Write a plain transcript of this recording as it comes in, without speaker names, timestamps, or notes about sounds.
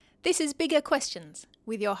This is Bigger Questions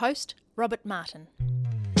with your host, Robert Martin.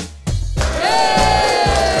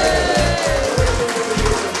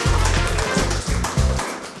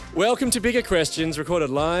 Welcome to Bigger Questions,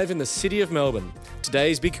 recorded live in the city of Melbourne.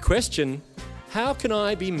 Today's big question, how can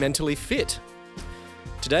I be mentally fit?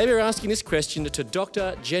 Today we're asking this question to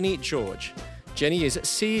Dr. Jenny George. Jenny is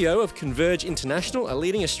CEO of Converge International, a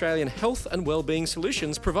leading Australian health and wellbeing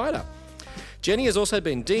solutions provider. Jenny has also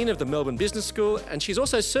been Dean of the Melbourne Business School, and she's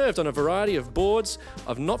also served on a variety of boards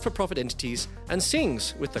of not-for-profit entities and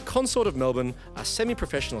sings with the Consort of Melbourne, a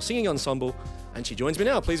semi-professional singing ensemble. And she joins me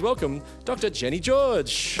now. Please welcome Dr. Jenny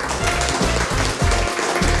George.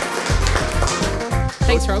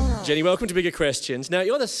 Thanks, Rob. Jenny, welcome to Bigger Questions. Now,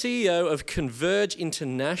 you're the CEO of Converge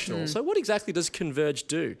International. So what exactly does Converge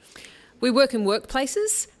do? We work in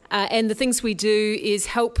workplaces, and the things we do is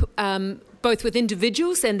help both with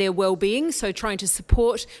individuals and their well-being, so trying to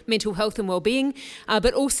support mental health and well-being,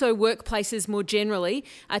 but also workplaces more generally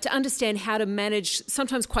to understand how to manage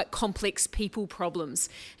sometimes quite complex people problems.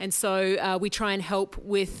 And so we try and help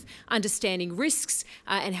with understanding risks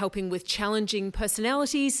and helping with challenging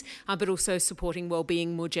personalities, but also supporting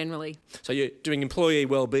well-being more generally. So you're doing employee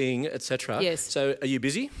well-being, etc. Yes. So are you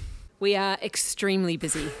busy? We are extremely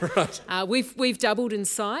busy. Right. We've doubled in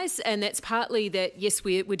size, and that's partly that, yes,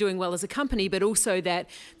 we're doing well as a company, but also that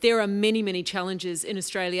there are many, many challenges in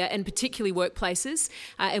Australia, and particularly workplaces.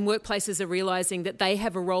 And workplaces are realising that they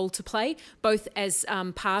have a role to play, both as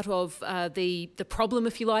part of the problem,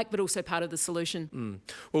 if you like, but also part of the solution.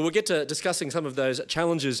 Well, we'll get to discussing some of those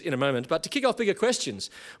challenges in a moment. But to kick off Bigger Questions,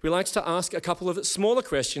 we like to ask a couple of smaller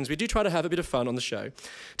questions. We do try to have a bit of fun on the show.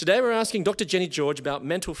 Today we're asking Dr. Jenny George about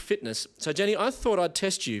mental fitness. So, Jenny, I thought I'd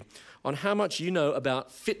test you on how much you know about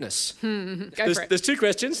fitness. Go for it. There's two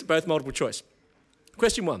questions, both multiple choice.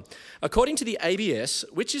 Question one. According to the ABS,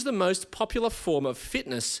 which is the most popular form of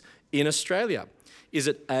fitness in Australia? Is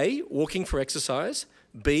it A, walking for exercise,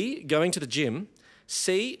 B, going to the gym,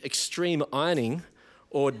 C, extreme ironing,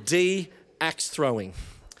 or D, axe throwing?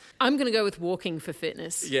 I'm going to go with walking for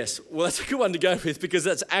fitness. Yes, well, that's a good one to go with because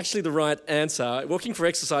that's actually the right answer. Walking for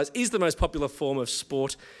exercise is the most popular form of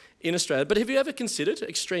sport in Australia. But have you ever considered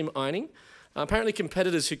extreme ironing? Apparently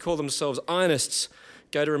competitors who call themselves ironists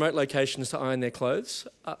go to remote locations to iron their clothes.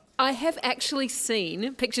 I have actually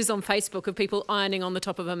seen pictures on Facebook of people ironing on the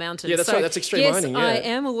top of a mountain. Yeah, that's right, that's extreme ironing. Yes,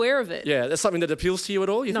 Yeah. I am aware of it. Yeah, that's something that appeals to you at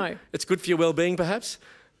all? You No. think it's good for your well-being, perhaps?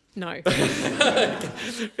 No.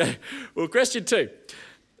 Well, question two.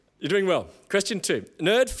 You're doing well. Question two.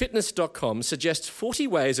 Nerdfitness.com suggests 40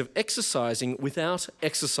 ways of exercising without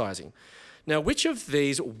exercising. Now, which of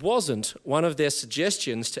these wasn't one of their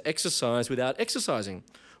suggestions to exercise without exercising?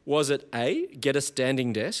 Was it A, get a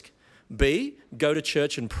standing desk, B, go to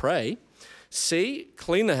church and pray, C,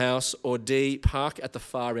 clean the house, or D, park at the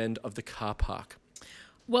far end of the car park?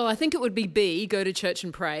 Well, I think it would be B, go to church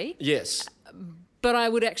and pray. Yes. But I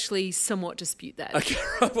would actually somewhat dispute that. Okay,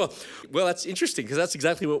 well, that's interesting because that's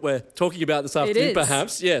exactly what we're talking about this afternoon, is.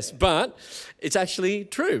 perhaps. Yes, but it's actually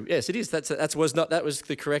true. Yes, it is. That was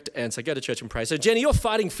the correct answer. Go to church and pray. So, Jenny, you're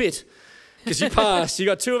fighting fit because you passed. You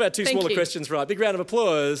got two of our two Thank smaller you. questions right. Big round of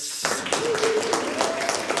applause.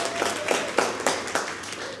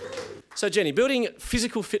 So, Jenny, building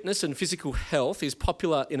physical fitness and physical health is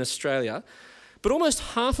popular in Australia, but almost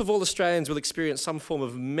half of all Australians will experience some form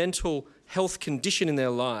of mental health condition in their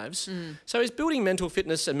lives. So is building mental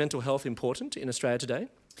fitness and mental health important in Australia today?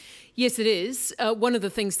 Yes, it is. One of the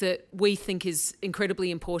things that we think is incredibly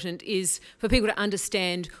important is for people to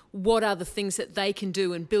understand what are the things that they can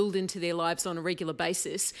do and build into their lives on a regular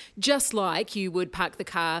basis, just like you would park the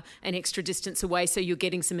car an extra distance away so you're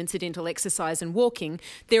getting some incidental exercise and walking.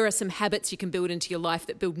 There are some habits you can build into your life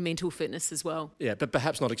that build mental fitness as well. Yeah, but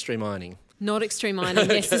perhaps not extreme ironing. Not extreme ironing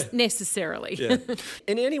necessarily. Yeah.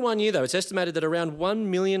 In any 1 year, though, it's estimated that around 1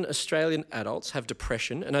 million Australian adults have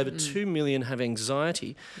depression and over 2 million have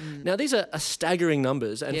anxiety. Now, these are staggering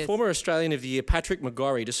numbers, and Yes. former Australian of the Year Patrick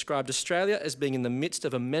McGorry described Australia as being in the midst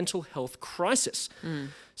of a mental health crisis.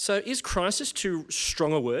 So is crisis too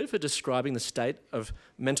strong a word for describing the state of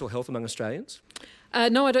mental health among Australians?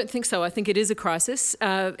 No, I don't think so. I think it is a crisis.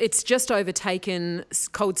 It's just overtaken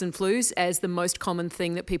colds and flus as the most common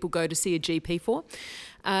thing that people go to see a GP for.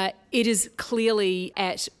 It is clearly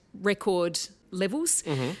at record levels.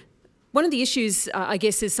 One of the issues, I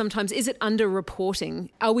guess, is sometimes, is it under-reporting?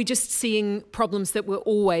 Are we just seeing problems that were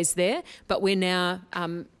always there, but we're now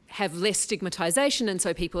have less stigmatisation, and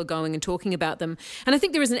so people are going and talking about them. And I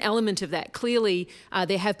think there is an element of that. Clearly,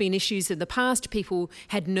 there have been issues in the past. People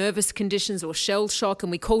had nervous conditions or shell shock,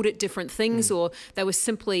 and we called it different things, or they were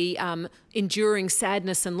simply enduring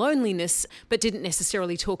sadness and loneliness, but didn't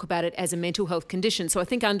necessarily talk about it as a mental health condition. So I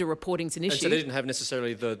think underreporting is an issue. And so they didn't have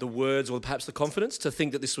necessarily the words or perhaps the confidence to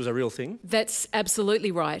think that this was a real thing? That's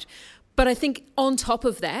absolutely right. But I think on top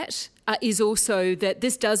of that is also that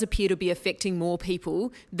this does appear to be affecting more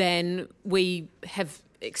people than we have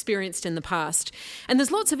experienced in the past. And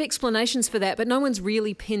there's lots of explanations for that, but no one's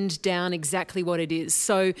really pinned down exactly what it is.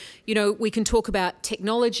 So, we can talk about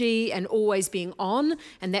technology and always being on,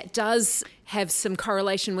 and that does have some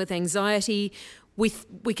correlation with anxiety.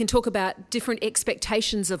 We can talk about different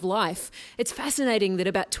expectations of life. It's fascinating that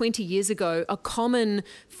about 20 years ago, a common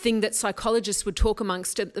thing that psychologists would talk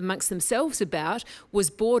amongst themselves about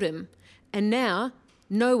was boredom. And now,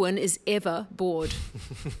 no one is ever bored.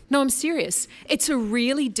 No, I'm serious. It's a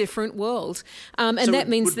really different world. And so that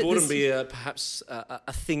means would boredom be perhaps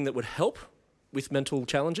a thing that would help with mental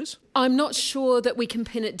challenges? I'm not sure that we can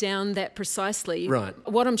pin it down that precisely. Right.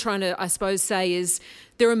 What I'm trying to, I suppose, say is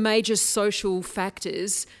there are major social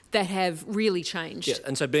factors that have really changed. Yeah,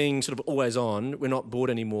 and so being sort of always on, we're not bored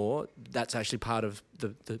anymore, that's actually part of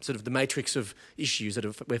the sort of the matrix of issues that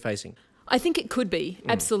we're facing. I think it could be,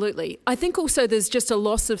 absolutely. I think also there's just a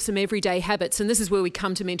loss of some everyday habits, and this is where we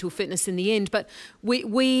come to mental fitness in the end, but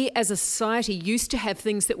we as a society used to have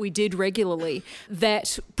things that we did regularly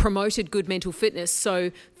that promoted good mental fitness.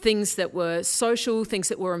 So things that were social, things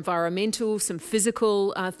that were environmental, some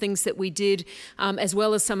physical things that we did, as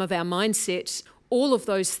well as some of our mindset. All of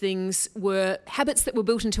those things were habits that were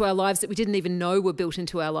built into our lives that we didn't even know were built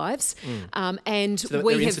into our lives. And so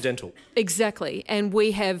they're incidental. Exactly. And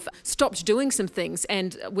we have stopped doing some things.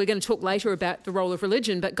 And we're going to talk later about the role of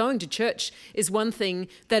religion, but going to church is one thing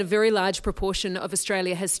that a very large proportion of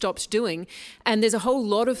Australia has stopped doing. And there's a whole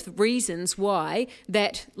lot of reasons why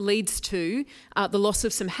that leads to the loss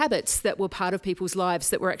of some habits that were part of people's lives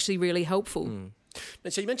that were actually really helpful.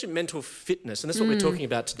 And so you mentioned mental fitness, and that's what we're talking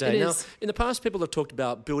about today. Now, in the past, people have talked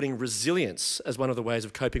about building resilience as one of the ways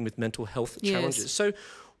of coping with mental health challenges. So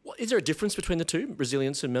is there a difference between the two,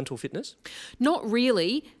 resilience and mental fitness? Not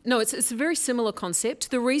really. No, it's a very similar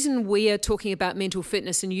concept. The reason we are talking about mental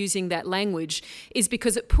fitness and using that language is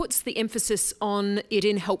because it puts the emphasis on it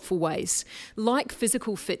in helpful ways. Like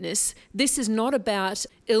physical fitness, this is not about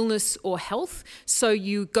illness or health. So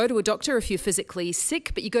you go to a doctor if you're physically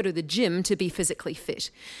sick, but you go to the gym to be physically fit.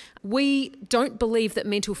 We don't believe that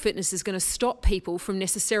mental fitness is going to stop people from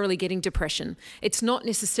necessarily getting depression. It's not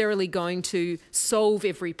necessarily going to solve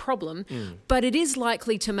every problem, but it is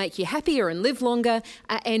likely to make you happier and live longer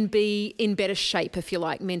and be in better shape, if you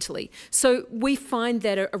like, mentally. So we find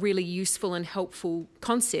that a really useful and helpful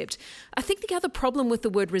concept. I think the other problem with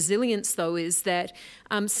the word resilience, though, is that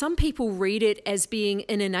some people read it as being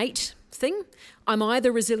an innate thing. I'm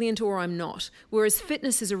either resilient or I'm not. Whereas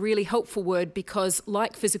fitness is a really helpful word because,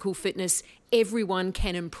 like physical fitness, everyone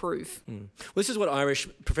can improve. Well, this is what Irish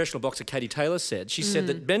professional boxer Katie Taylor said. She said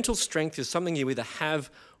that mental strength is something you either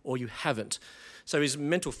have or you haven't. So is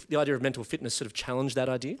the idea of mental fitness sort of challenge that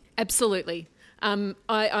idea? Absolutely.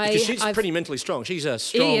 Because she's pretty mentally strong. She's a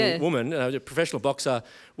strong woman, a professional boxer,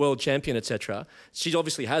 world champion, etc. She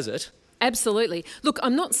obviously has it. Absolutely. Look,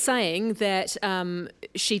 I'm not saying that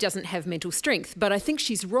she doesn't have mental strength, but I think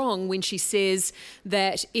she's wrong when she says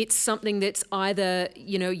that it's something that's either,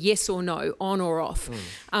 yes or no, on or off.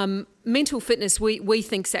 Mental fitness, we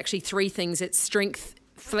think is actually three things. It's strength,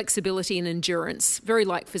 flexibility and endurance, very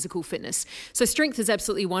like physical fitness. So strength is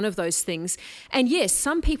absolutely one of those things. And yes,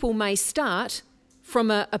 some people may start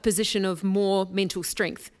from a position of more mental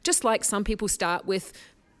strength, just like some people start with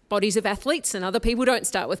bodies of athletes and other people don't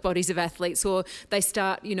start with bodies of athletes, or they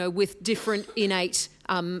start, with different innate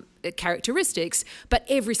characteristics, but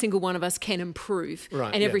every single one of us can improve,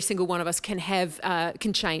 and every single one of us can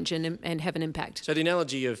change and have an impact. So the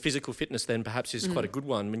analogy of physical fitness then perhaps is quite a good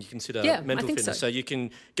one when you consider mental fitness. So you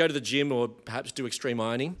can go to the gym or perhaps do extreme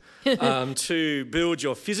ironing to build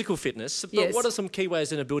your physical fitness. But what are some key ways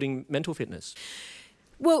then of building mental fitness?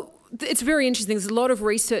 Well, it's very interesting. There's a lot of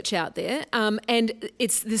research out there, and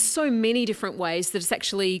there's so many different ways that it's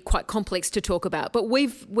actually quite complex to talk about. But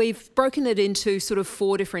we've broken it into sort of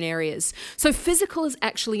 4 different areas. So physical is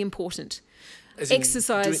actually important.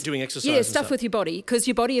 Exercise, doing exercise, stuff with your body, because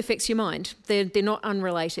your body affects your mind. They're not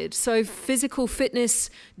unrelated. So physical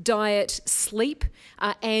fitness, diet, sleep,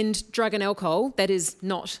 and drug and alcohol. That is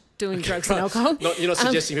not doing drugs and alcohol. You're not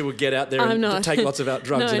suggesting people get out there and take lots of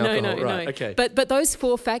drugs and alcohol, right? No. Okay. But those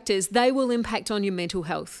 4 factors, they will impact on your mental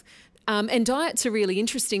health. And diet's a really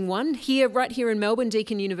interesting one. Right here in Melbourne,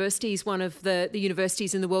 Deakin University is one of the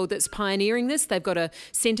universities in the world that's pioneering this. They've got a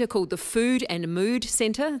centre called the Food and Mood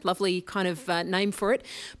Centre, lovely kind of name for it.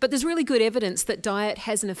 But there's really good evidence that diet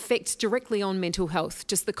has an effect directly on mental health,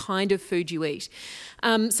 just the kind of food you eat.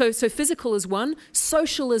 So physical is one,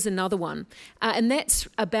 social is another one. And that's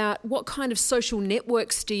about what kind of social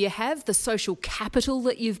networks do you have, the social capital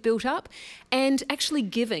that you've built up, and actually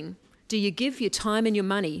giving. Do you give your time and your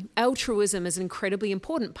money? Altruism is an incredibly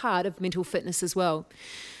important part of mental fitness as well.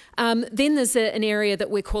 Then there's an area that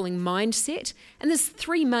we're calling mindset. And there's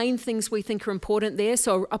three main things we think are important there.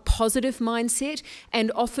 So a positive mindset,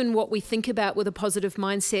 and often what we think about with a positive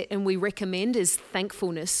mindset and we recommend is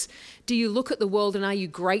thankfulness. Do you look at the world and are you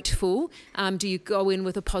grateful? Do you go in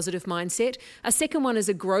with a positive mindset? A second one is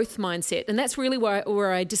a growth mindset. And that's really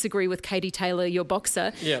where I disagree with Katie Taylor, your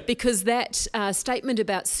boxer, because that statement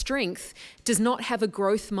about strength does not have a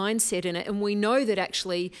growth mindset in it. And we know that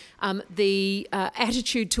actually the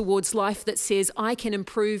attitude towards life that says I can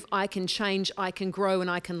improve, I can change, I can grow and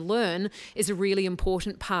I can learn is a really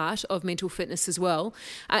important part of mental fitness as well.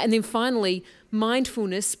 And then finally,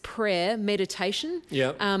 mindfulness, prayer, meditation,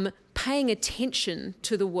 paying attention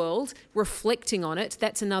to the world, reflecting on it,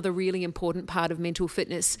 that's another really important part of mental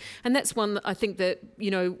fitness. And that's one that I think that,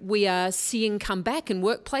 we are seeing come back in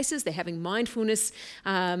workplaces. They're having mindfulness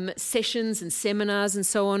sessions and seminars and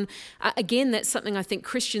so on. Again, that's something I think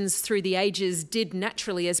Christians through the ages did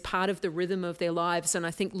naturally as part of the rhythm of their lives. And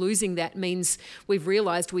I think losing that means we've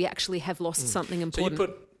realised we actually have lost something important. So you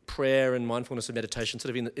put prayer and mindfulness and meditation sort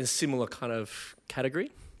of in a similar kind of category?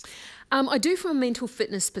 I do from a mental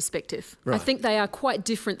fitness perspective. Right. I think they are quite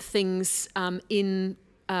different things in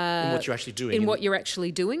what you're actually doing. What you're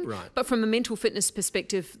actually doing. Right. But from a mental fitness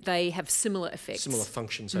perspective, they have similar effects. Similar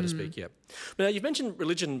function, so to speak, yeah. Now, you've mentioned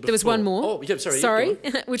religion before. There was one more. Oh, yeah, sorry.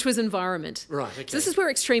 Which was environment. Right, okay. So this is where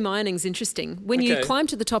extreme ironing is interesting. When you climb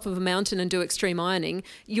to the top of a mountain and do extreme ironing,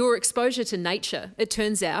 your exposure to nature, it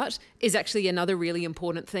turns out, is actually another really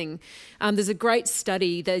important thing. There's a great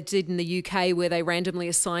study they did in the UK where they randomly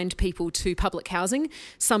assigned people to public housing.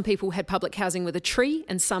 Some people had public housing with a tree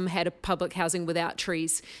and some had a public housing without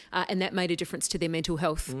trees, and that made a difference to their mental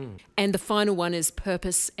health. And the final one is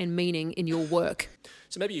purpose and meaning in your work.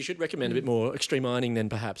 So maybe you should recommend a bit more extreme ironing then,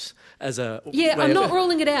 perhaps, as a I'm not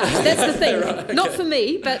ruling it out. That's the thing. Right, okay. Not for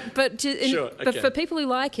me, but for people who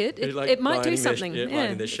like it, it might do something.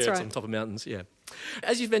 Lining their shirts on top of mountains,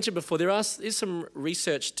 As you've mentioned before, there is some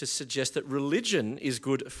research to suggest that religion is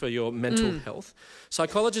good for your mental health.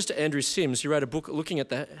 Psychologist Andrew Sims, who wrote a book looking at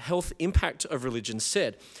the health impact of religion,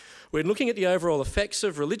 said, "When looking at the overall effects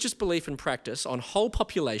of religious belief and practice on whole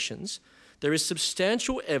populations, there is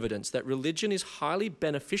substantial evidence that religion is highly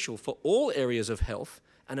beneficial for all areas of health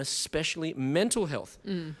and especially mental health."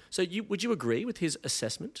 So would you agree with his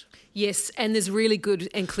assessment? Yes, and there's really good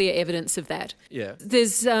and clear evidence of that. Yeah.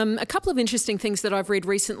 There's a couple of interesting things that I've read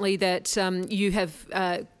recently that you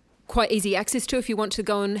have quite easy access to if you want to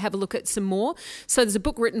go and have a look at some more. So there's a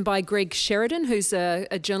book written by Greg Sheridan, who's a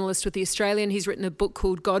journalist with The Australian. He's written a book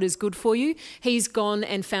called God is Good for You. He's gone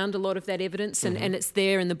and found a lot of that evidence and it's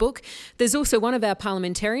there in the book. There's also one of our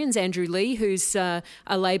parliamentarians, Andrew Leigh, who's a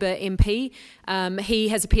Labor MP. He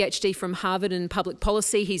has a PhD from Harvard in public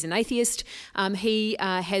policy. He's an atheist. He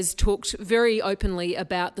has talked very openly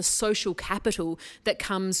about the social capital that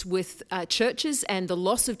comes with churches, and the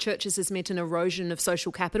loss of churches has meant an erosion of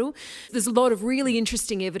social capital. There's a lot of really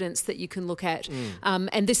interesting evidence that you can look at,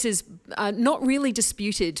 and this is not really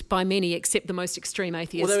disputed by many except the most extreme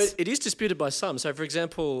atheists. Although it is disputed by some. So, for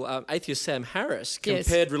example, atheist Sam Harris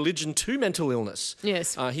compared religion to mental illness.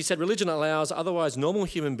 Yes. He said religion allows otherwise normal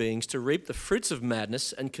human beings to reap the fruits of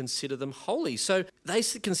madness and consider them holy. So they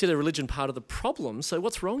consider religion part of the problem. So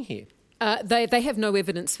what's wrong here? They have no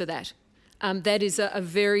evidence for that. That is a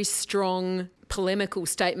very strong polemical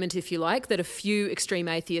statement, if you like, that a few extreme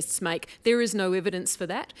atheists make. There is no evidence for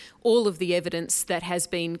that. All of the evidence that has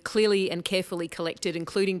been clearly and carefully collected,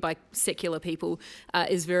 including by secular people,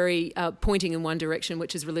 is very pointing in one direction,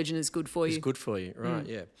 which is religion is good for you. It's good for you, right,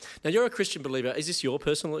 yeah. Now, you're a Christian believer. Is this your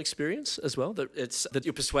personal experience as well, that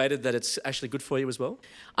you're persuaded that it's actually good for you as well?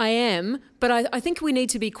 I am, but I think we need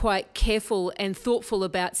to be quite careful and thoughtful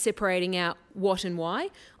about separating out what and why.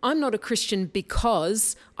 I'm not a Christian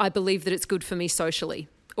because I believe that it's good for me socially.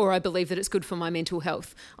 or I believe that it's good for my mental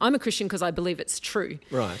health. I'm a Christian because I believe it's true.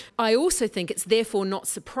 Right. I also think it's therefore not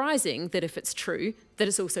surprising that if it's true, that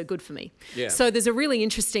it's also good for me. Yeah. So there's a really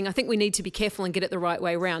interesting, I think we need to be careful and get it the right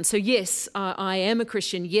way around. So yes, I am a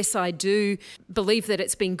Christian. Yes, I do believe that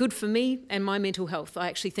it's been good for me and my mental health. I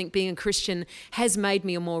actually think being a Christian has made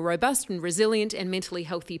me a more robust and resilient and mentally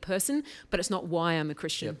healthy person, but it's not why I'm a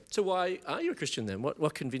Christian. Yeah. So why are you a Christian then?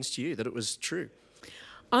 What convinced you that it was true?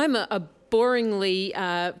 I'm a boringly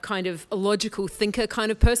kind of a logical thinker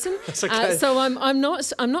kind of person. That's okay. So I'm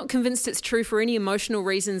not convinced it's true for any emotional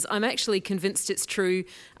reasons. I'm actually convinced it's true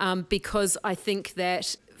because I think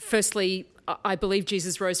that, firstly, I believe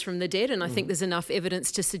Jesus rose from the dead, and I think there's enough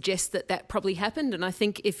evidence to suggest that that probably happened. And I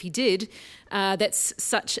think if he did, that's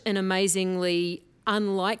such an amazingly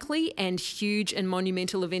unlikely and huge and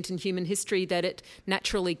monumental event in human history that it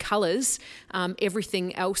naturally colours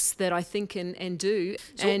everything else that I think and do,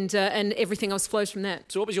 and everything else flows from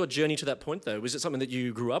that. So what was your journey to that point, though? Was it something that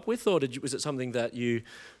you grew up with, or was it something that you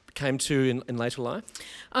came to in later life?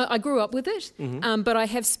 I grew up with it, but I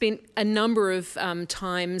have spent a number of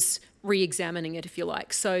times re-examining it, if you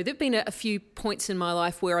like. So there have been a few points in my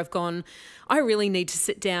life where I've gone, I really need to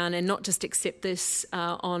sit down and not just accept this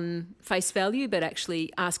on face value, but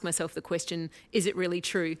actually ask myself the question, is it really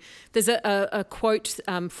true? There's a quote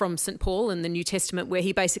from St. Paul in the New Testament where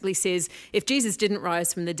he basically says, if Jesus didn't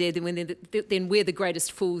rise from the dead, then we're the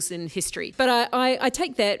greatest fools in history. But I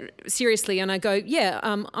take that seriously and I go,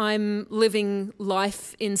 I'm living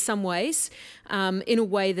life in some ways in a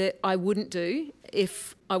way that I wouldn't do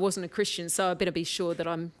if I wasn't a Christian, so I better be sure that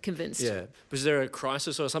I'm convinced. Yeah. Was there a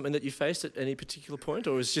crisis or something that you faced at any particular point,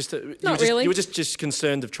 or was just you were just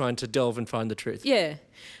concerned of trying to delve and find the truth? Yeah,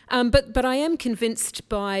 but I am convinced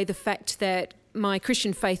by the fact that my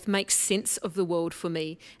Christian faith makes sense of the world for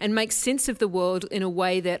me, and makes sense of the world in a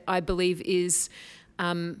way that I believe is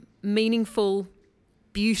meaningful,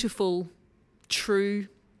 beautiful, true,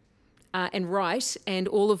 and right, and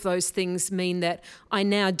all of those things mean that I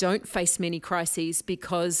now don't face many crises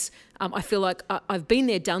because I feel like I've been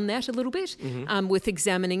there, done that a little bit with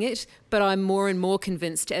examining it, but I'm more and more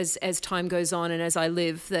convinced as time goes on and as I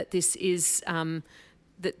live that this is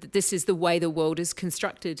the way the world is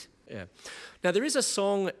constructed. Yeah. Now, there is a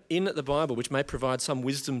song in the Bible which may provide some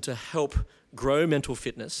wisdom to help grow mental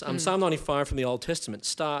fitness. Psalm 95 from the Old Testament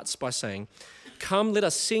starts by saying, "Come, let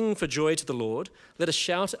us sing for joy to the Lord. Let us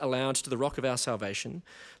shout aloud to the rock of our salvation.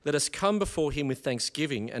 Let us come before him with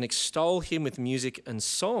thanksgiving and extol him with music and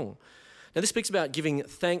song." Now, this speaks about giving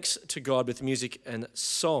thanks to God with music and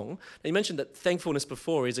song. Now, you mentioned that thankfulness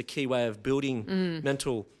before is a key way of building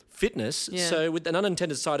mental fitness. Yeah. So would an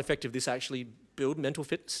unintended side effect of this actually build mental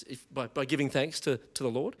fitness by giving thanks to the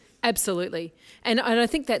Lord? Absolutely. And I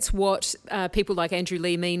think that's what people like Andrew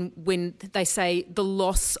Lee mean when they say the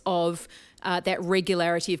loss of that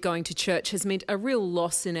regularity of going to church has meant a real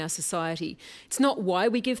loss in our society. It's not why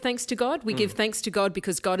we give thanks to God. We give thanks to God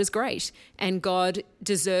because God is great and God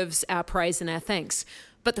deserves our praise and our thanks.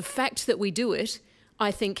 But the fact that we do it,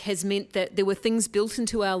 I think, has meant that there were things built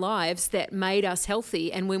into our lives that made us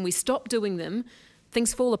healthy. And when we stop doing them,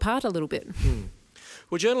 things fall apart a little bit.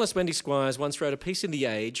 Well, journalist Wendy Squires once wrote a piece in The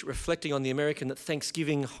Age reflecting on the American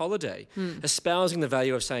Thanksgiving holiday, espousing the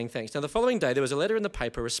value of saying thanks. Now, the following day, there was a letter in the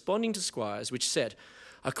paper responding to Squires which said,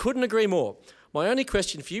 "I couldn't agree more. My only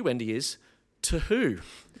question for you, Wendy, is to who?"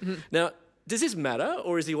 Now, does this matter,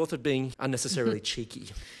 or is the author being unnecessarily cheeky?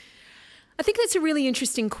 I think that's a really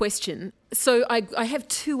interesting question. So I have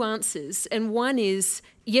two answers. And one is,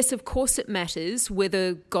 yes, of course it matters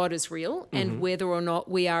whether God is real and whether or not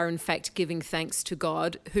we are in fact giving thanks to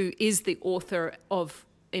God, who is the author of,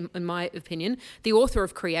 in my opinion, the author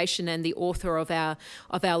of creation and the author of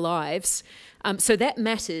our lives. So that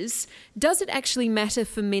matters. Does it actually matter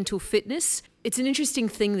for mental fitness? It's an interesting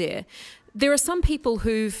thing there. There are some people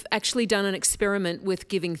who've actually done an experiment with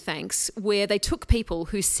giving thanks where they took people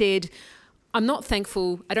who said, I'm not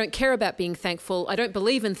thankful, I don't care about being thankful, I don't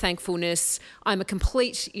believe in thankfulness, I'm a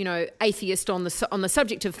complete, atheist on the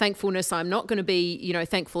subject of thankfulness, I'm not going to be,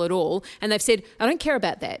 thankful at all. And they've said, I don't care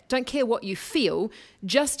about that, don't care what you feel,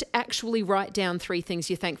 just actually write down 3 things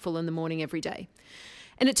you're thankful in the morning every day.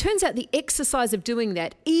 And it turns out the exercise of doing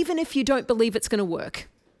that, even if you don't believe it's going to work,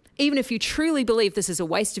 even if you truly believe this is a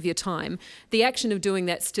waste of your time, the action of doing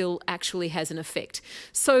that still actually has an effect.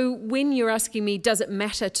 So when you're asking me, does it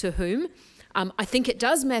matter to whom? I think it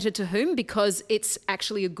does matter to whom because it's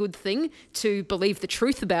actually a good thing to believe the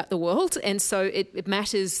truth about the world. And so it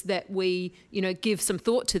matters that we, give some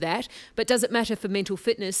thought to that. But does it matter for mental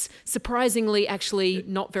fitness? Surprisingly, actually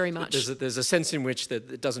not very much. There's a sense in which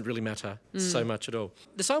that it doesn't really matter so much at all.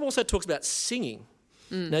 The psalm also talks about singing.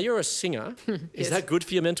 Now, you're a singer. Is Yes. that good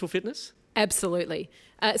for your mental fitness? Absolutely.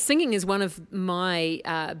 Singing is one of my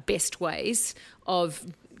best ways of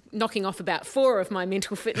knocking off about 4 of my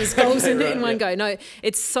mental fitness goals in one go. No,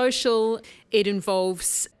 it's social. It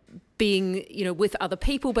involves being, with other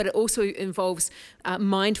people, but it also involves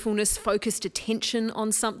mindfulness, focused attention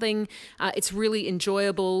on something. It's really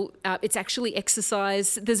enjoyable. It's actually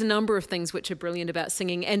exercise. There's a number of things which are brilliant about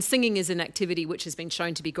singing, and singing is an activity which has been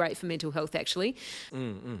shown to be great for mental health, actually.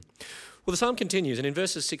 Mm-hmm. Well, the psalm continues, and in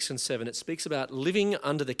verses 6 and 7, it speaks about living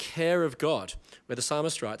under the care of God, where the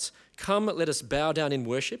psalmist writes, "Come, let us bow down in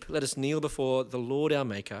worship. Let us kneel before the Lord our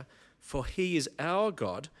Maker, for he is our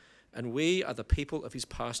God, and we are the people of his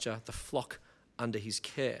pasture, the flock under his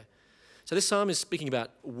care." So this psalm is speaking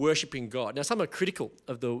about worshipping God. Now, some are critical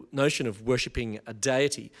of the notion of worshipping a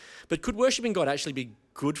deity, but could worshipping God actually be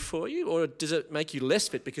good for you, or does it make you less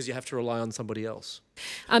fit because you have to rely on somebody else?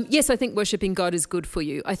 Yes, I think worshipping God is good for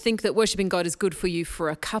you. I think that worshipping God is good for you for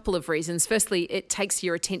a couple of reasons. Firstly, it takes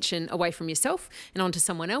your attention away from yourself and onto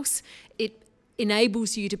someone else. It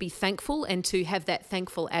enables you to be thankful and to have that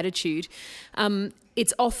thankful attitude.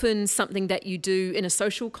 It's often something that you do in a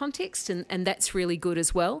social context, and that's really good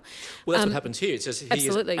as well. Well, that's what happens here. It says he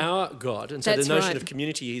absolutely. is our God, and so That's the notion right. of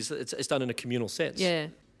community is it's done in a communal sense. Yeah,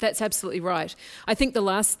 that's absolutely right. I think the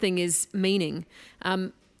last thing is meaning.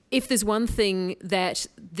 If there's one thing that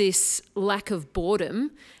this lack of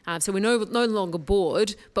boredom, so we're no longer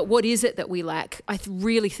bored, but what is it that we lack? I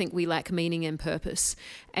really think we lack meaning and purpose.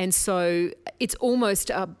 And so it's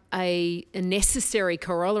almost a necessary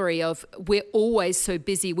corollary of we're always so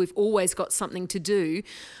busy, we've always got something to do,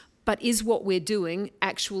 but is what we're doing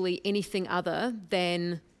actually anything other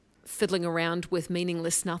than fiddling around with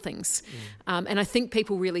meaningless nothings? And I think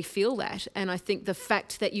people really feel that. And I think the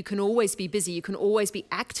fact that you can always be busy, you can always be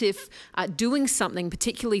active doing something,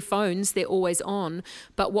 particularly phones, they're always on,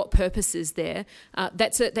 but what purpose is there?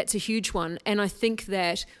 That's a huge one. And I think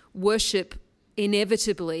that worship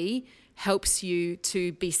inevitably helps you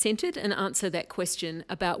to be centered and answer that question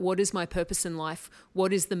about what is my purpose in life?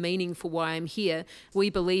 What is the meaning for why I'm here?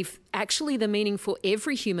 We believe actually the meaning for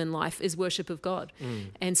every human life is worship of God.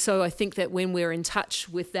 And so I think that when we're in touch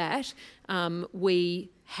with that,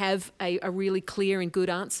 we have a really clear and good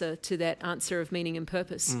answer to that answer of meaning and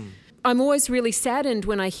purpose. I'm always really saddened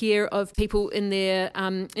when I hear of people in their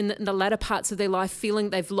in the latter parts of their life feeling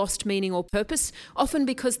they've lost meaning or purpose, often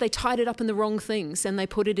because they tied it up in the wrong things and they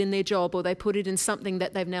put it in their job or they put it in something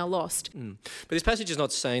that they've now lost. But this passage is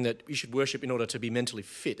not saying that you should worship in order to be mentally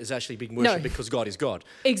fit. It's actually being worshipped because God is God.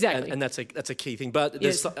 Exactly. And that's a key thing. But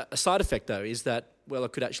there's a side effect, though, is that, well,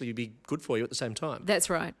 it could actually be good for you at the same time. That's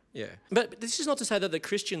right. Yeah. But this is not to say that the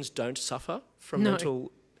Christians don't suffer from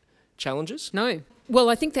mental challenges. No. Well,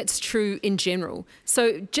 I think that's true in general.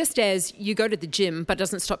 So just as you go to the gym but it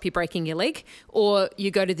doesn't stop you breaking your leg, or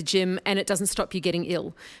you go to the gym and it doesn't stop you getting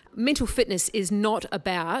ill, mental fitness is not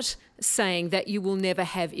about saying that you will never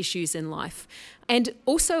have issues in life. And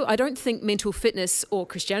also, I don't think mental fitness, or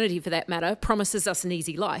Christianity for that matter, promises us an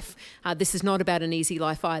easy life. This is not about an easy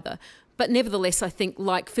life either. But nevertheless, I think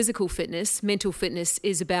like physical fitness, mental fitness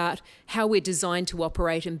is about how we're designed to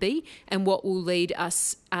operate and be, and what will lead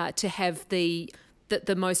us to have the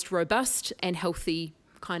most robust and healthy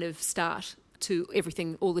kind of start to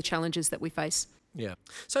everything, all the challenges that we face. Yeah.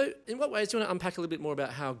 So in what ways do you want to unpack a little bit more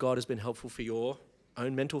about how God has been helpful for your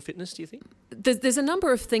own mental fitness, do you think? There's a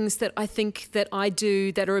number of things that I think that I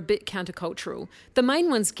do that are a bit countercultural. The main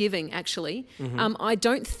one's giving, actually. I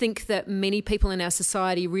don't think that many people in our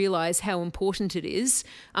society realise how important it is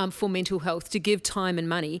for mental health to give time and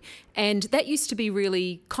money. And that used to be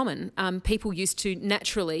really common. People used to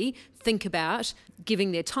naturally think about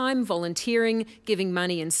giving their time, volunteering, giving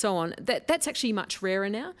money and so on. That's actually much rarer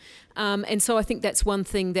now. And so I think that's one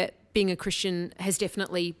thing that being a Christian has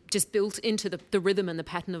definitely just built into the rhythm and the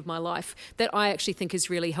pattern of my life that I actually think is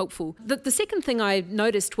really helpful. The second thing I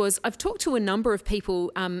noticed was I've talked to a number of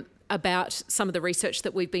people about some of the research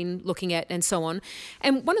that we've been looking at and so on.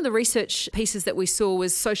 And one of the research pieces that we saw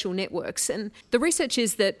was social networks. And the research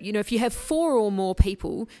is that, if you have 4 or more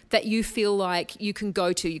people that you feel like you can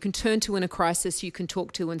go to, you can turn to in a crisis, you can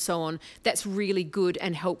talk to and so on, that's really good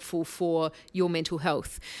and helpful for your mental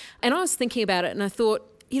health. And I was thinking about it and I thought,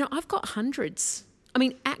 I've got hundreds. I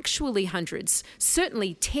mean, actually hundreds,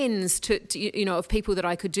 certainly tens of people that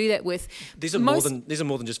I could do that with. These are more than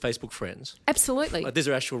just Facebook friends. Absolutely. These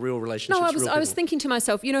are actual real relationships. No, I was thinking to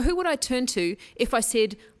myself, who would I turn to if I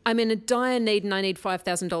said, I'm in a dire need and I need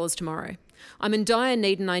 $5,000 tomorrow. I'm in dire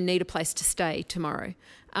need and I need a place to stay tomorrow.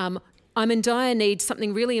 I'm in dire need,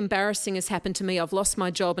 something really embarrassing has happened to me. I've lost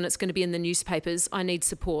my job and it's going to be in the newspapers. I need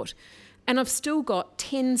support. And I've still got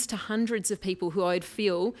tens to hundreds of people who I'd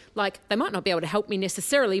feel like they might not be able to help me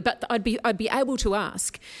necessarily, but I'd be able to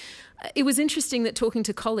ask. It was interesting that talking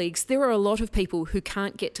to colleagues, there are a lot of people who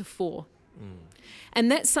can't get to 4. And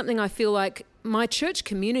that's something I feel like my church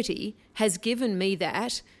community has given me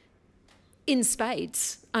that in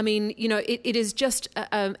spades. I mean, it is just,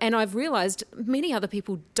 and I've realised many other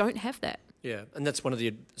people don't have that. Yeah, and that's one of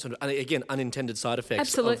the sort of, again, unintended side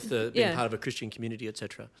effects of being part of a Christian community,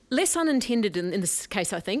 etc. Less unintended in this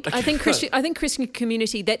case, I think. Okay. I think Christian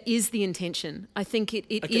community, that is the intention. I think it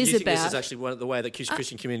is do you think about. This is actually one of the way that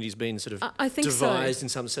Christian community has been sort of devised in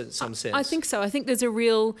some sense. I think so. I think there's a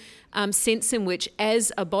real sense in which,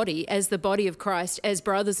 as a body, as the body of Christ, as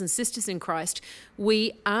brothers and sisters in Christ,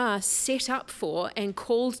 we are set up for and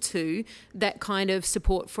called to that kind of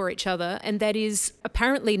support for each other, and that is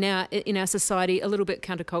apparently now in our society a little bit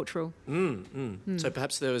countercultural. So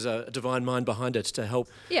perhaps there was a divine mind behind it to help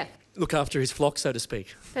look after his flock, so to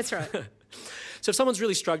speak. That's right. So if someone's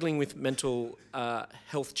really struggling with mental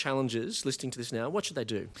health challenges, listening to this now, what should they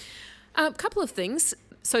do? A couple of things.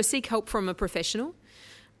 So seek help from a professional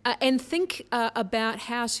and think about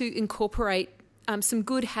how to incorporate some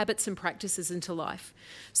good habits and practices into life.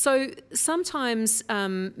 So sometimes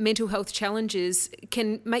mental health challenges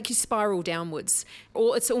can make you spiral downwards,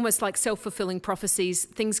 or it's almost like self-fulfilling prophecies.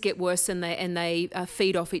 Things get worse and they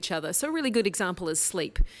feed off each other. So a really good example is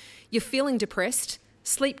sleep. You're feeling depressed,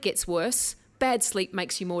 sleep gets worse. Bad sleep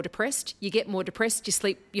makes you more depressed. You get more depressed, you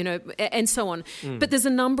sleep, and so on. But there's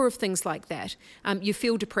a number of things like that. You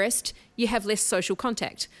feel depressed, you have less social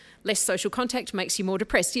contact. Less social contact makes you more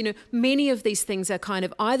depressed. Many of these things are kind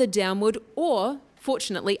of either downward or,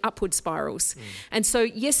 fortunately, upward spirals. And so,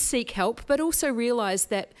 yes, seek help, but also realise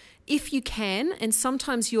that if you can, and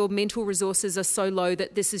sometimes your mental resources are so low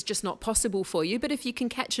that this is just not possible for you, but if you can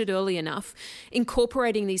catch it early enough,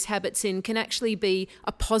 incorporating these habits in can actually be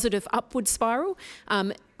a positive upward spiral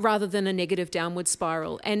rather than a negative downward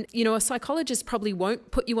spiral. And, a psychologist probably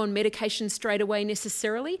won't put you on medication straight away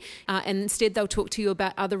necessarily, and instead they'll talk to you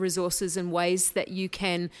about other resources and ways that you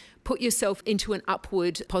can put yourself into an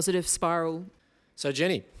upward positive spiral. So,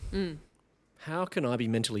 Jenny, how can I be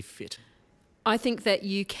mentally fit? I think that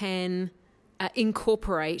you can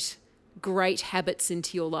incorporate great habits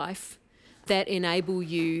into your life that enable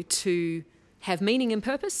you to have meaning and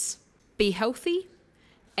purpose, be healthy,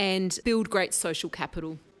 and build great social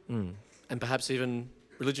capital. And perhaps even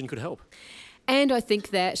religion could help. And I think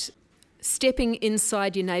that stepping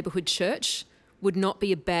inside your neighbourhood church would not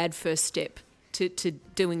be a bad first step to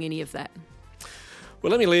doing any of that.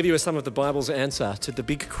 Well, let me leave you with some of the Bible's answer to the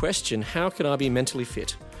big question, how can I be mentally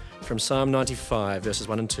fit? From Psalm 95, verses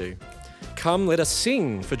 1 and 2. Come, let us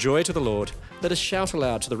sing for joy to the Lord. Let us shout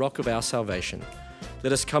aloud to the rock of our salvation.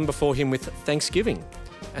 Let us come before him with thanksgiving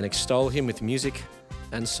and extol him with music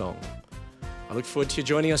and song. I look forward to you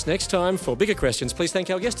joining us next time for Bigger Questions. Please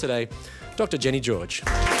thank our guest today, Dr. Jenny George.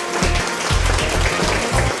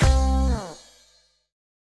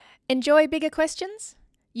 Enjoy Bigger Questions?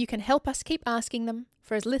 You can help us keep asking them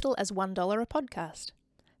for as little as $1 a podcast.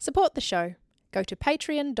 Support the show. Go to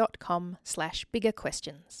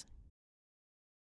patreon.com/biggerquestions.